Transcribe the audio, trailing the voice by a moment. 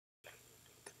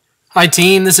Hi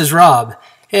team, this is Rob.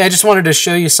 Hey, I just wanted to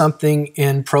show you something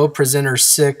in ProPresenter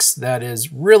 6 that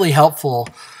is really helpful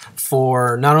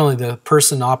for not only the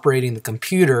person operating the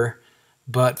computer,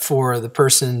 but for the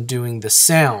person doing the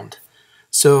sound.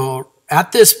 So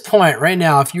at this point right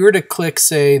now, if you were to click,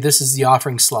 say, this is the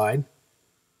offering slide,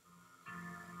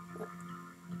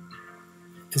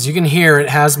 as you can hear, it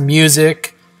has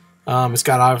music. It's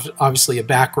got obviously a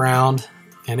background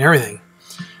and everything.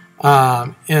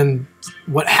 And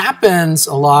what happens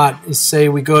a lot is, say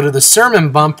we go to the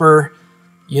sermon bumper,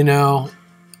 so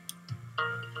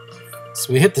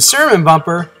we hit the sermon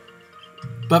bumper,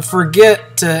 but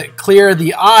forget to clear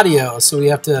the audio. So we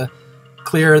have to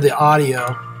clear the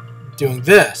audio doing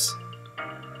this.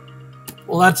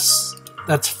 Well,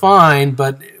 that's fine,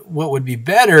 but what would be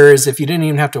better is if you didn't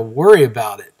even have to worry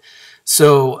about it.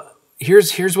 So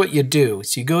here's what you do.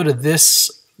 So you go to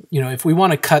this, if we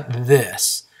want to cut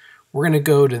this, we're going to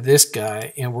go to this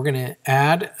guy and we're going to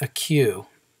add a cue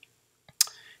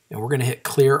and we're going to hit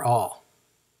clear all.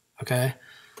 Okay,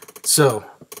 so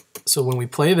when we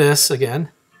play this again,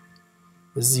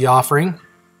 this is the offering.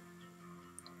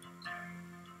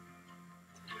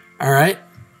 All right,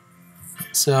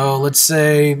 so let's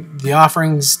say the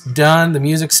offering's done, the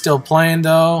music's still playing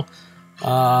though,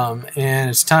 and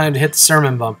it's time to hit the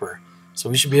sermon bumper. So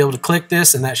we should be able to click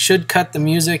this and that should cut the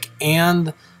music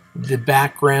and the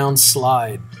background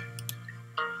slide.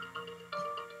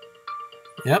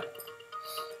 Yep.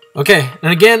 Okay, and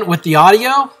again with the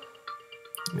audio,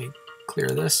 let me clear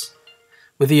this.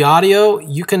 With the audio,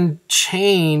 you can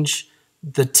change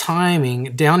the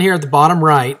timing down here at the bottom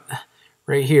right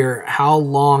here, how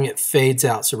long it fades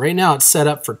out. So right now it's set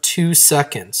up for 2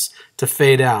 seconds to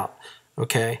fade out.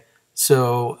 Okay,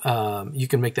 so you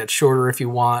can make that shorter if you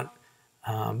want.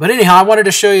 But anyhow, I wanted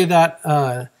to show you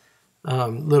that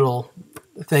little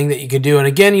thing that you can do. And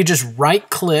again, you just right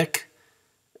click.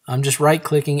 I'm just right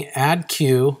clicking, add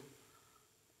cue,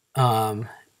 and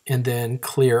then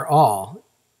clear all,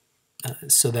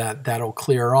 so that'll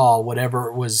clear all,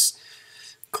 whatever was,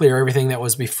 clear everything that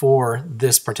was before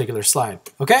this particular slide.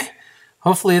 Okay,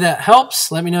 hopefully that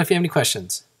helps. Let me know if you have any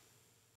questions.